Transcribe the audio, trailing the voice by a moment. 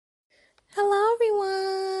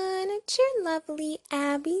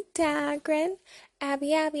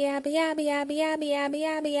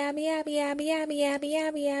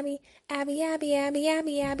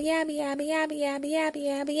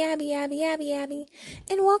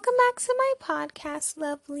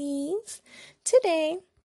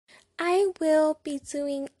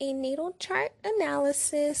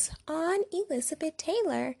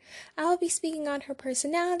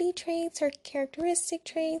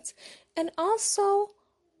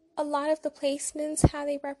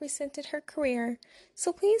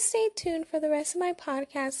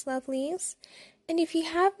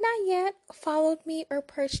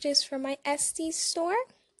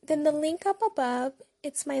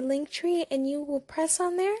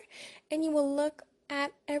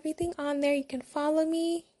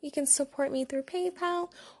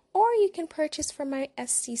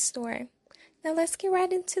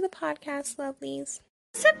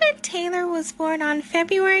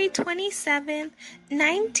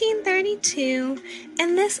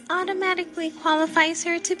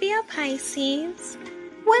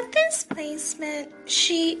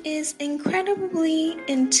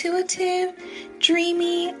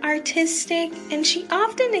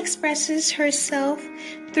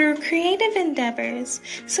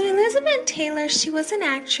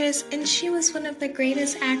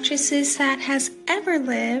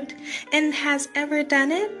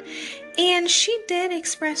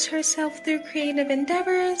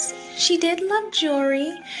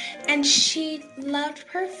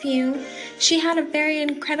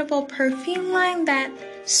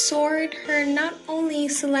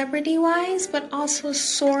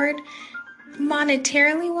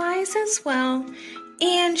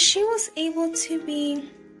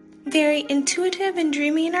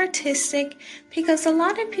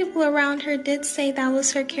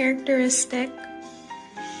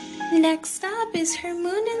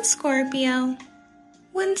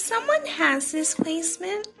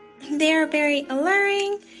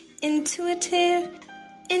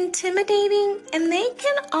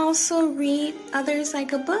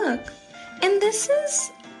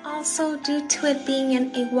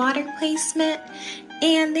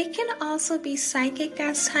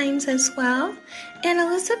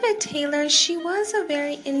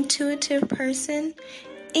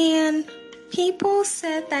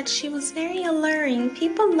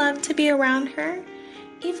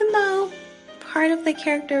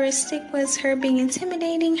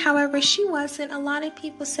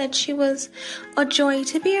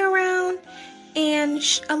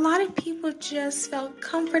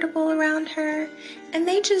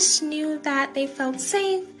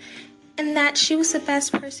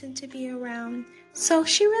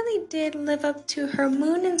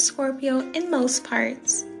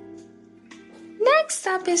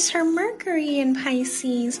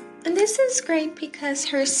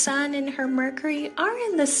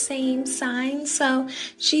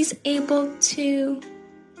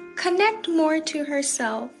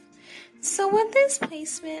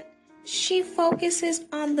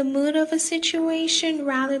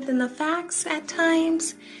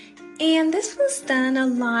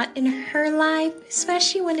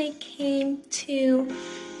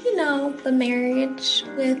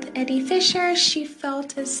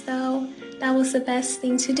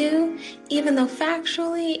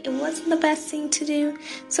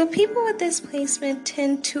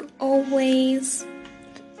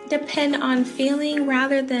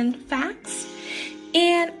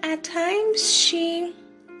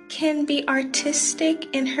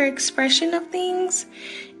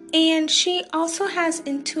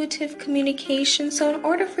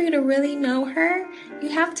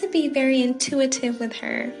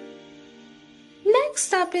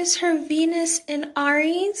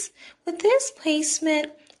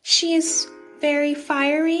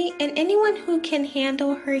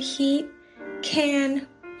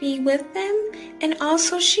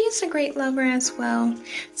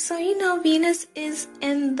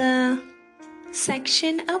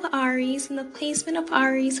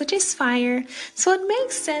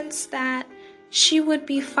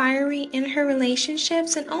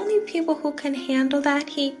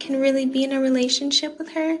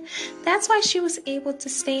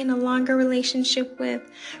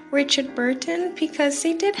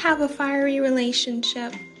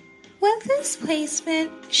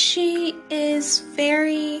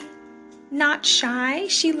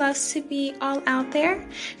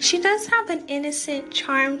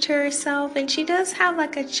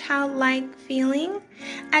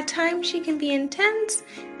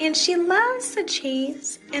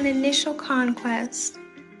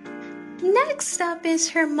Next up is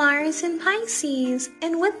her Mars in Pisces,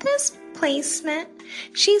 and with this placement,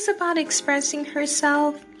 she's about expressing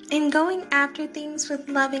herself and going after things with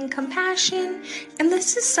love and compassion. And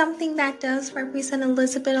this is something that does represent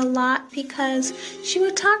Elizabeth a lot, because she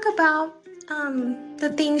would talk about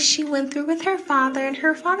the things she went through with her father, and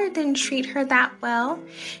her father didn't treat her that well.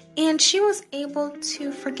 And she was able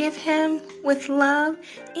to forgive him with love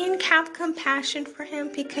and have compassion for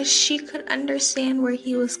him because she could understand where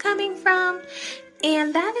he was coming from.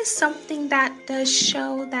 And that is something that does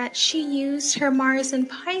show that she used her Mars in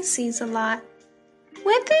Pisces a lot.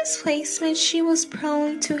 With this placement, she was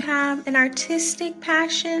prone to have an artistic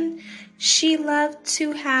passion. She loved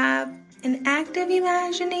to have an active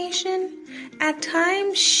imagination. At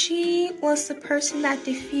times, she was the person that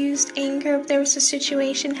diffused anger. If there was a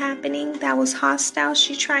situation happening that was hostile,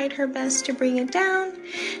 she tried her best to bring it down.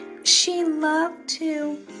 She loved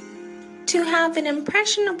to have an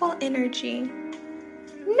impressionable energy.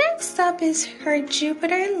 Next up is her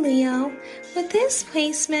Jupiter in Leo. With this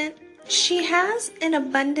placement, she has an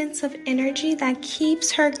abundance of energy that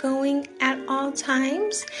keeps her going at all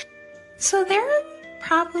times. So there are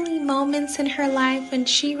probably moments in her life when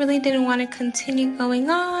she really didn't want to continue going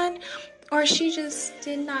on, or she just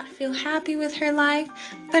did not feel happy with her life,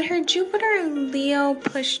 but her Jupiter in Leo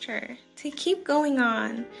pushed her to keep going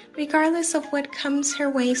on, regardless of what comes her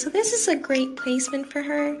way. So this is a great placement for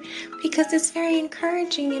her because it's very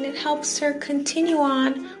encouraging and it helps her continue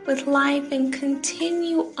on with life and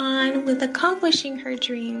continue on with accomplishing her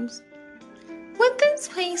dreams. With this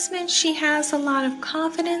placement, she has a lot of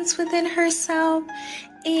confidence within herself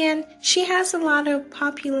and she has a lot of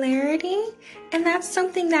popularity, and that's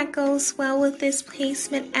something that goes well with this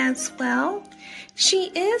placement as well.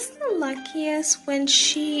 She is the luckiest when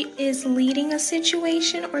she is leading a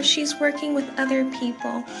situation or she's working with other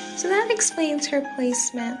people. So that explains her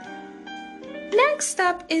placement. Next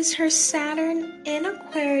up is her Saturn in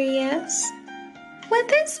Aquarius. With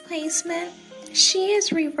this placement, she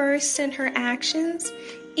is reversed in her actions,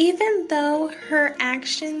 even though her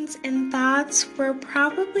actions and thoughts were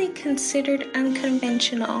probably considered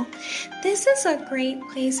unconventional. This is a great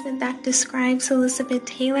placement that describes Elizabeth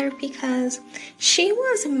Taylor because she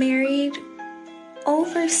was married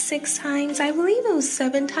over 6 times. I believe it was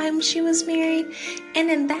 7 times she was married.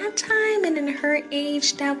 And in that time and in her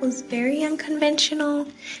age, that was very unconventional.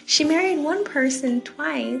 She married one person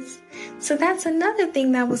twice. So that's another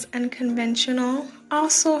thing that was unconventional.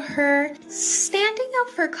 Also, her standing up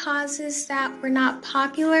for causes that were not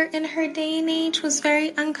popular in her day and age was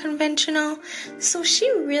very unconventional. So she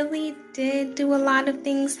really did do a lot of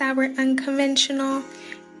things that were unconventional.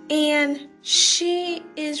 And she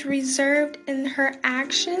is reserved in her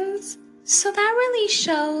actions. So that really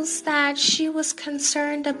shows that she was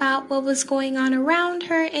concerned about what was going on around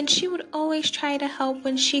her, and she would always try to help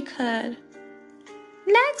when she could.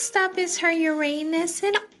 Next up is her Uranus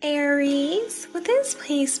in Aries. With this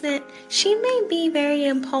placement, she may be very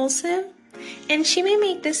impulsive, and she may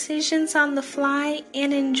make decisions on the fly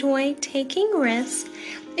and enjoy taking risks.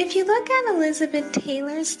 If you look at Elizabeth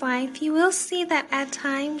Taylor's life, you will see that at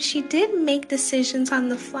times she did make decisions on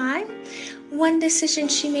the fly. One decision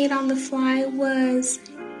she made on the fly was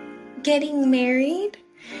getting married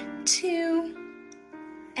to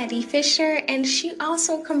Eddie Fisher, and she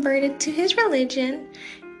also converted to his religion.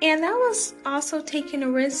 And that was also taking a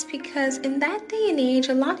risk because in that day and age,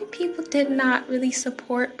 a lot of people did not really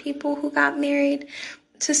support people who got married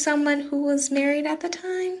to someone who was married at the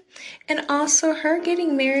time. And also her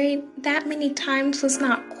getting married that many times was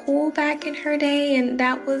not cool back in her day, and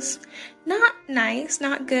that was not nice,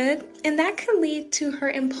 not good. And that could lead to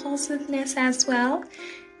her impulsiveness as well,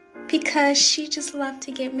 because she just loved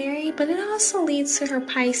to get married. But it also leads to her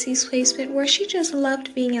Pisces placement where she just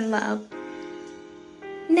loved being in love.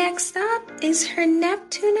 Next up is her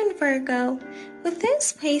Neptune in Virgo. With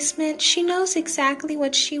this placement, she knows exactly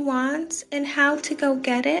what she wants and how to go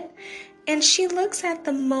get it, and she looks at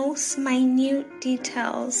the most minute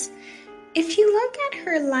details. If you look at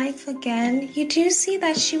her life again, you do see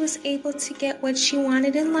that she was able to get what she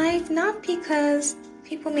wanted in life, not because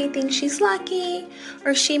people may think she's lucky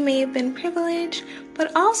or she may have been privileged,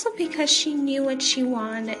 but also because she knew what she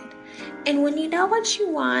wanted. And when you know what you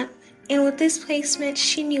want, and with this placement,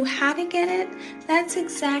 she knew how to get it, that's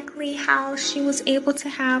exactly how she was able to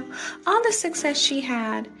have all the success she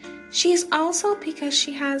had. She's also, because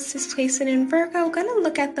she has this placement in Virgo, going to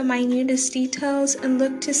look at the minutest details and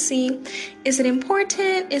look to see, is it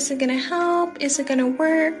important? Is it going to help? Is it going to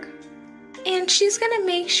work? And she's going to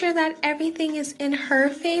make sure that everything is in her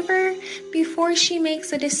favor before she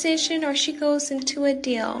makes a decision or she goes into a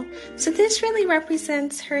deal. So this really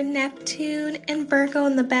represents her Neptune and Virgo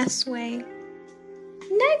in the best way.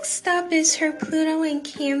 Next up is her Pluto in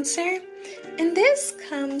Cancer. And this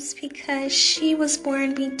comes because she was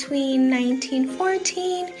born between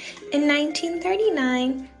 1914 and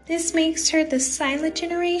 1939. This makes her the silent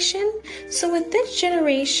generation. So with this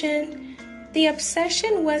generation, the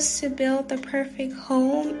obsession was to build the perfect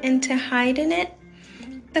home and to hide in it.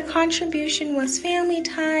 The contribution was family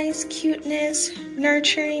ties, cuteness,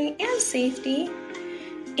 nurturing, and safety.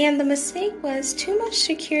 And the mistake was too much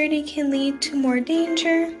security can lead to more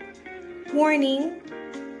danger. Warning,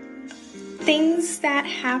 things that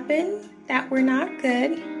happened that were not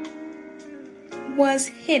good was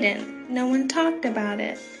hidden. No one talked about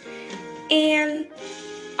it. And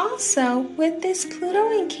also, with this Pluto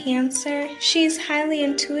in Cancer, she's highly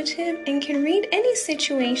intuitive and can read any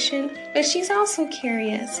situation, but she's also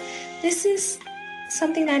curious. This is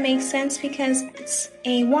something that makes sense because it's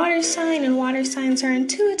a water sign, and water signs are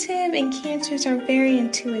intuitive, and Cancers are very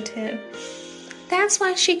intuitive. That's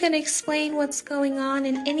why she could explain what's going on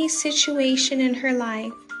in any situation in her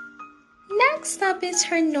life. Next up is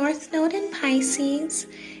her North Node in Pisces.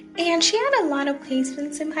 And she had a lot of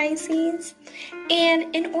placements in Pisces.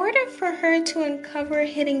 And in order for her to uncover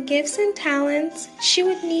hidden gifts and talents, she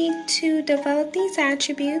would need to develop these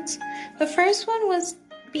attributes. The first one was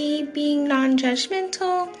being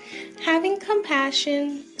non-judgmental, having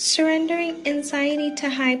compassion, surrendering anxiety to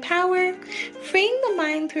high power, freeing the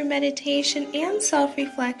mind through meditation and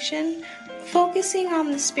self-reflection, focusing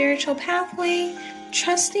on the spiritual pathway,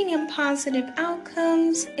 trusting in positive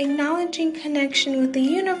outcomes, acknowledging connection with the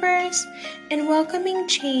universe, and welcoming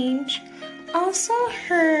change. Also,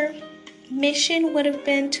 her mission would have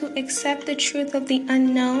been to accept the truth of the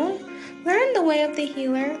unknown, learn the way of the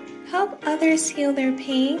healer, help others heal their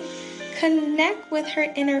pain, connect with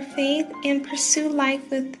her inner faith, and pursue life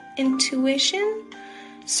with intuition.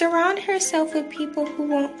 Surround herself with people who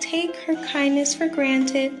won't take her kindness for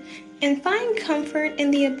granted, and find comfort in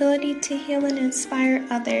the ability to heal and inspire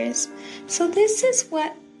others. So this is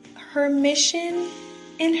what her mission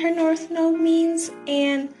in her North Node means,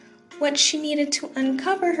 and what she needed to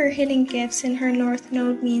uncover her hidden gifts in her North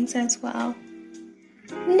Node means as well.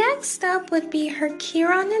 Next up would be her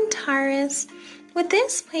Chiron in Taurus. With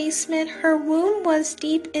this placement, her womb was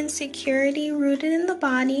deep insecurity rooted in the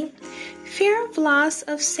body, fear of loss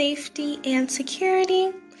of safety and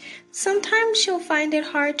security. Sometimes she'll find it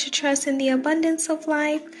hard to trust in the abundance of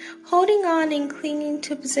life, holding on and clinging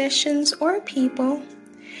to possessions or people.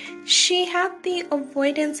 She had the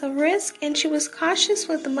avoidance of risk, and she was cautious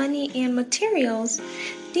with money and materials.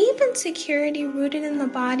 Deep insecurity rooted in the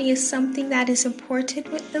body is something that is important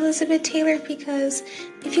with Elizabeth Taylor, because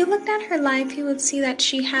if you looked at her life, you would see that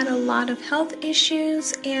she had a lot of health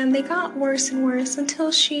issues, and they got worse and worse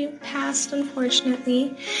until she passed,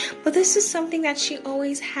 unfortunately. But this is something that she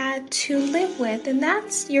always had to live with, and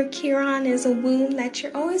that's your Chiron is a wound that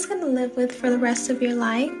you're always going to live with for the rest of your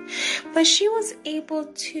life. But she was able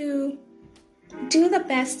to do the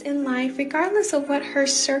best in life regardless of what her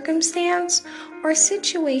circumstance or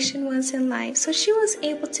situation was in life. So she was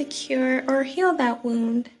able to cure or heal that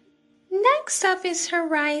wound. Next up is her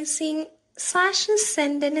rising /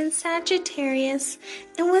 ascendant in Sagittarius.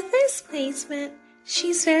 And with this placement,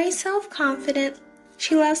 she's very self-confident.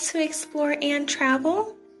 She loves to explore and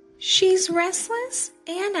travel. She's restless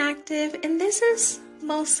and active, and this is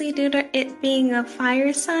mostly due to it being a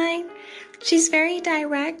fire sign. She's very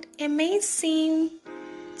direct and may seem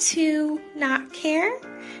to not care.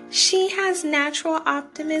 She has natural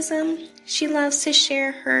optimism. She loves to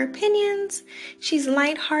share her opinions. She's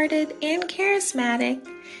lighthearted and charismatic.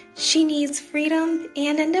 She needs freedom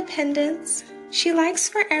and independence. She likes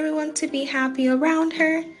for everyone to be happy around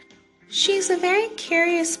her. She's a very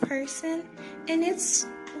curious person, and it's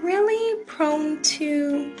really prone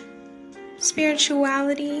to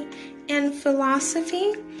spirituality and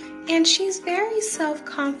philosophy, and she's very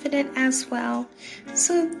self-confident as well.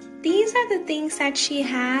 So these are the things that she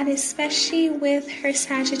had, especially with her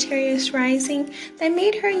Sagittarius rising, that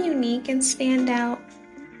made her unique and stand out.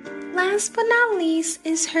 Last but not least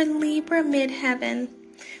is her Libra midheaven.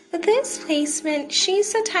 With this placement,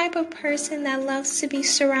 she's the type of person that loves to be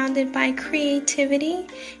surrounded by creativity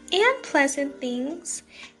and pleasant things,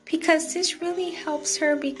 because this really helps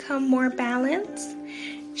her become more balanced.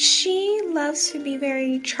 She loves to be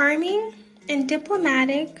very charming and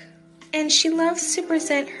diplomatic, and she loves to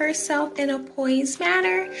present herself in a poised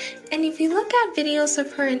manner. And if you look at videos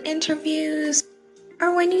of her in interviews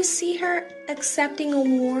or when you see her accepting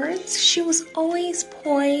awards, she was always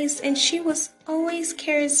poised and she was always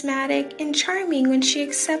charismatic and charming when she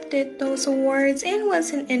accepted those awards and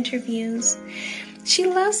was in interviews. She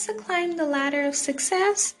loves to climb the ladder of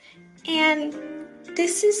success, and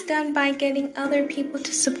this is done by getting other people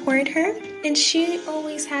to support her, and she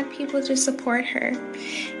always had people to support her.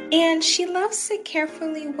 And she loves to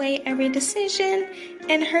carefully weigh every decision,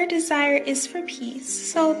 and her desire is for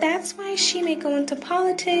peace. So that's why she may go into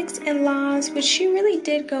politics and laws, which she really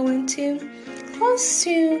did go into close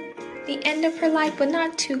to the end of her life, but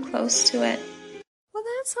not too close to it. Well,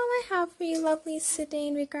 that's all I have for you lovelies today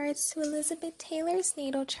in regards to Elizabeth Taylor's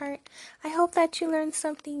natal chart. I hope that you learned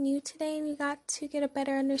something new today and you got to get a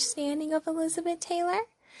better understanding of Elizabeth Taylor.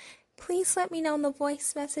 Please let me know in the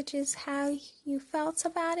voice messages how you felt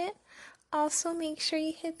about it. Also, make sure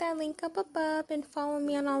you hit that link up above and follow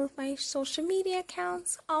me on all of my social media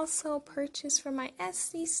accounts. Also, purchase from my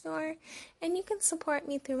Etsy store, and you can support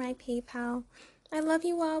me through my PayPal. I love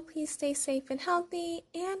you all. Please stay safe and healthy,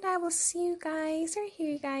 and I will see you guys or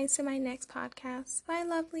hear you guys in my next podcast. Bye,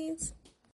 lovelies.